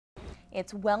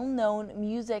It's well known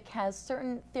music has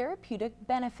certain therapeutic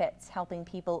benefits, helping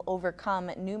people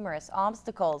overcome numerous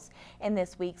obstacles. In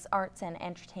this week's Arts and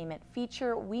Entertainment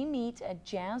feature, we meet a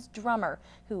jazz drummer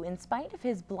who, in spite of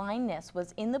his blindness,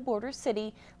 was in the border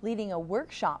city leading a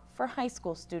workshop for high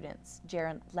school students.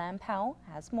 Jared Lampow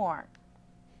has more.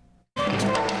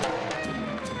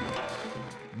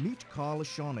 Meet Carl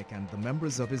Shonick and the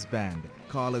members of his band.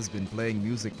 Carl has been playing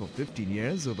music for 15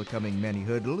 years, overcoming many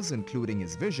hurdles, including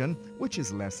his vision, which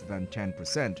is less than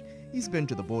 10%. He's been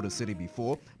to the border city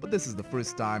before, but this is the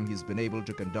first time he's been able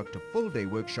to conduct a full-day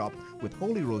workshop with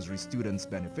Holy Rosary students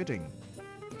benefiting.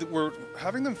 We're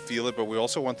having them feel it, but we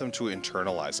also want them to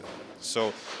internalize it.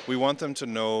 So we want them to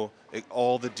know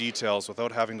all the details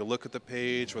without having to look at the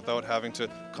page, without having to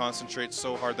concentrate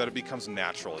so hard that it becomes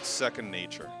natural. It's second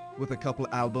nature. With a couple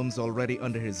albums already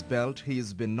under his belt, he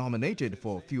has been nominated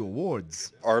for a few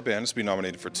awards. Our band has been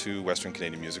nominated for 2 Western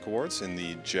Canadian Music Awards in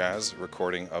the Jazz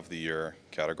Recording of the Year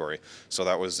category. So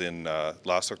that was in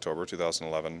last October,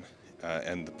 2011.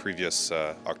 And the previous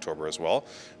October as well.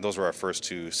 Those were our first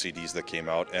 2 CDs that came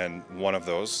out, and one of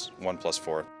those,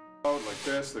 1+4. Like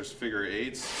this, there's figure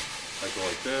 8s that go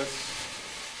like this.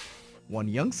 One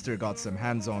youngster got some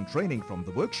hands-on training from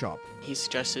the workshop. He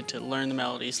suggested to learn the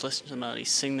melodies, listen to the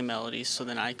melodies, sing the melodies, so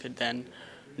then I could then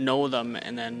know them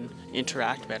and then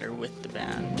interact better with the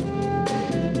band.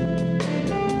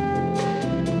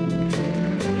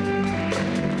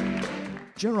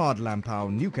 Gerard Lampow,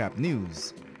 Newcap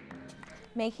News.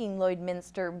 Making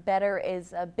Lloydminster better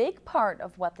is a big part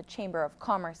of what the Chamber of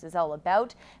Commerce is all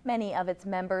about. Many of its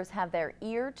members have their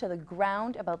ear to the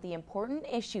ground about the important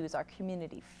issues our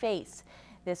community face.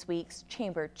 This week's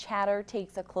Chamber Chatter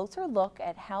takes a closer look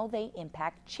at how they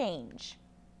impact change.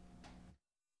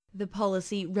 The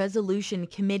Policy Resolution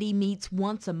Committee meets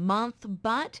once a month,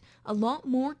 but a lot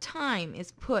more time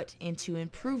is put into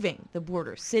improving the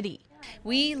border city.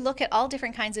 We look at all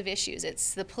different kinds of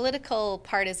issues. The political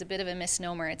part is a bit of a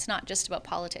misnomer. It's not just about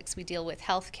politics. We deal with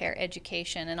healthcare,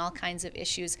 education, and all kinds of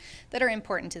issues that are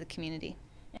important to the community.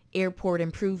 Airport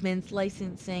improvements,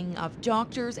 licensing of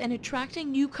doctors, and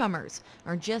attracting newcomers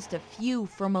are just a few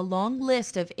from a long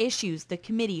list of issues the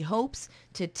committee hopes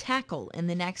to tackle in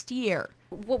the next year.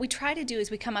 What we try to do is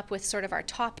we come up with sort of our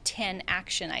top 10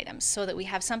 action items so that we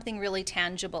have something really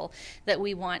tangible that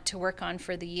we want to work on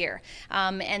for the year.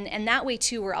 And that way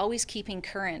too, we're always keeping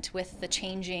current with the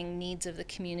changing needs of the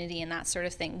community and that sort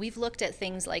of thing. We've looked at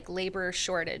things like labor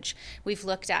shortage. We've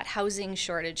looked at housing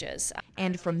shortages.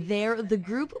 And from there, the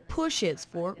group pushes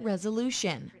for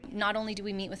resolution. Not only do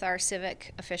we meet with our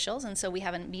civic officials, and so we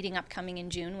have a meeting upcoming in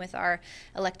June with our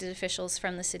elected officials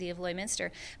from the City of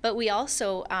Lloydminster, but we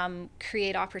also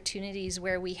create opportunities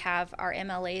where we have our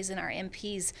MLAs and our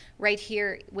MPs right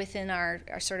here within our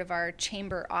sort of our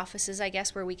chamber offices, I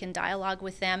guess, where we can dialogue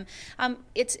with them.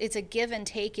 It's a give and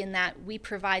take in that we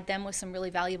provide them with some really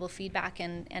valuable feedback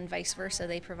and vice versa.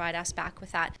 They provide us back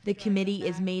with that. The committee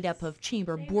is made up of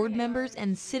chamber board members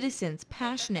and citizens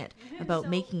passionate about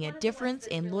making a difference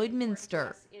in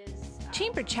Lloydminster.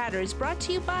 Chamber Chatter is brought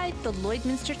to you by the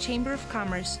Lloydminster Chamber of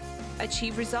Commerce.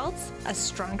 Achieve results, a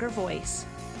stronger voice.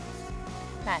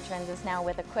 Matt trends us now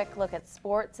with a quick look at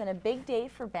sports and a big day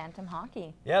for Bantam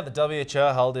hockey. Yeah, the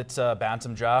WHL held its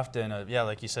Bantam draft, and yeah,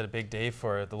 like you said, a big day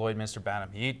for the Lloydminster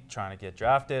Bantam Heat trying to get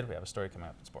drafted. We have a story coming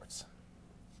up in sports.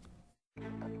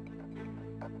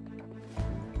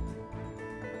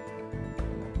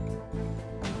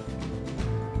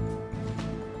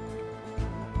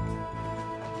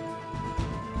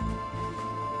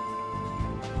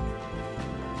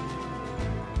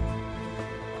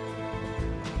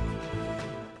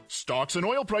 Stocks and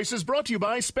oil prices brought to you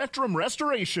by Spectrum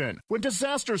Restoration. When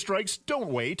disaster strikes, don't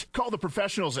wait. Call the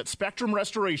professionals at Spectrum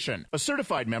Restoration, a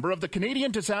certified member of the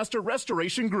Canadian Disaster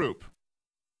Restoration Group.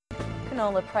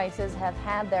 Canola prices have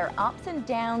had their ups and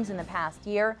downs in the past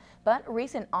year, but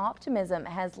recent optimism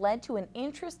has led to an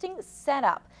interesting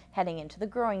setup heading into the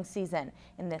growing season.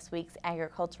 In this week's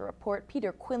Agriculture Report,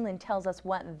 Peter Quinlan tells us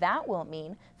what that will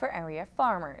mean for area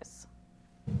farmers.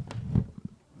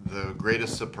 The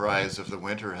greatest surprise of the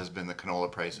winter has been the canola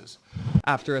prices.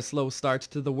 After a slow start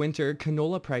to the winter,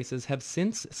 canola prices have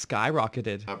since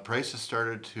skyrocketed. Prices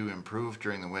started to improve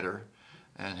during the winter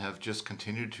and have just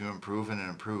continued to improve and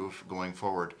improve going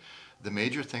forward. The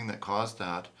major thing that caused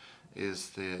that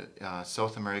is the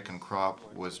South American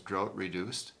crop was drought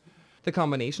reduced. The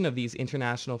combination of these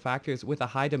international factors with a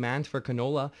high demand for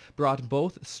canola brought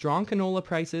both strong canola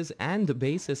prices and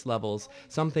basis levels,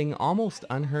 something almost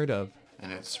unheard of.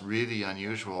 And it's really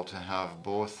unusual to have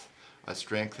both a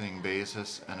strengthening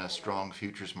basis and a strong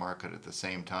futures market at the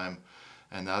same time.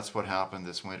 And that's what happened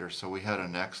this winter. So we had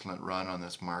an excellent run on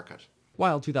this market.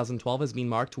 While 2012 has been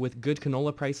marked with good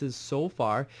canola prices so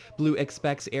far, Blue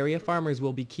expects area farmers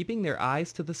will be keeping their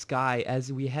eyes to the sky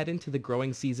as we head into the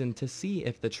growing season to see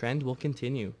if the trend will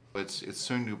continue. It's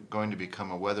soon going to become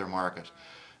a weather market,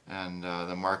 and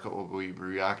the market will be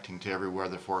reacting to every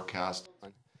weather forecast.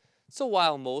 So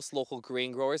while most local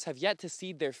grain growers have yet to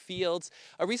seed their fields,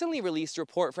 a recently released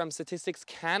report from Statistics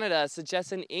Canada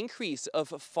suggests an increase of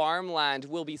farmland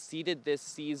will be seeded this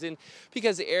season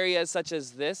because areas such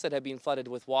as this that have been flooded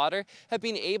with water have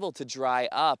been able to dry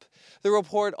up. The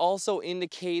report also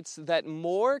indicates that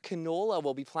more canola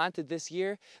will be planted this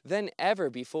year than ever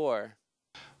before.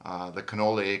 The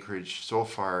canola acreage so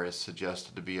far is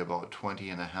suggested to be about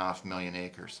 20.5 million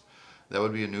acres. That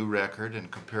would be a new record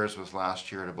and compares with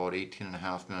last year at about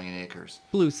 18.5 million acres.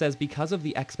 Blue says because of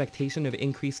the expectation of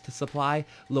increased supply,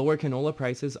 lower canola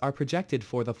prices are projected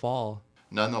for the fall.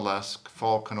 Nonetheless,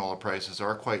 fall canola prices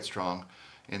are quite strong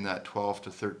in that $12 to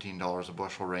 $13 a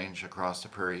bushel range across the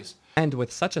prairies. And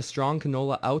with such a strong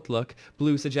canola outlook,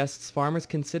 Blue suggests farmers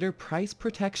consider price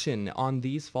protection on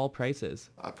these fall prices.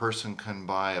 A person can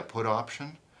buy a put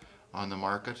option on the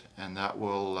market, and that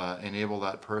will enable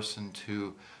that person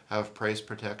to have price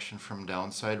protection from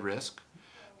downside risk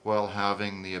while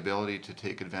having the ability to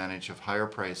take advantage of higher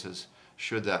prices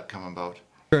should that come about.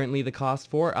 Currently, the cost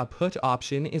for a put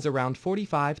option is around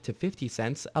 45 to 50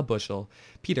 cents a bushel.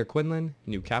 Peter Quinlan,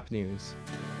 Newcap News.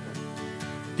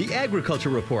 The Agriculture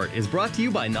Report is brought to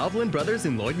you by Novlin Brothers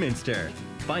in Lloydminster.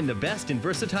 Find the best in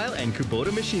versatile and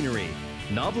Kubota machinery.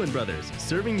 Novlin Brothers,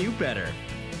 serving you better.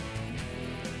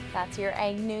 That's your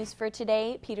Ag News for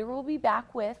today. Peter will be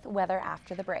back with weather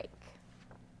after the break.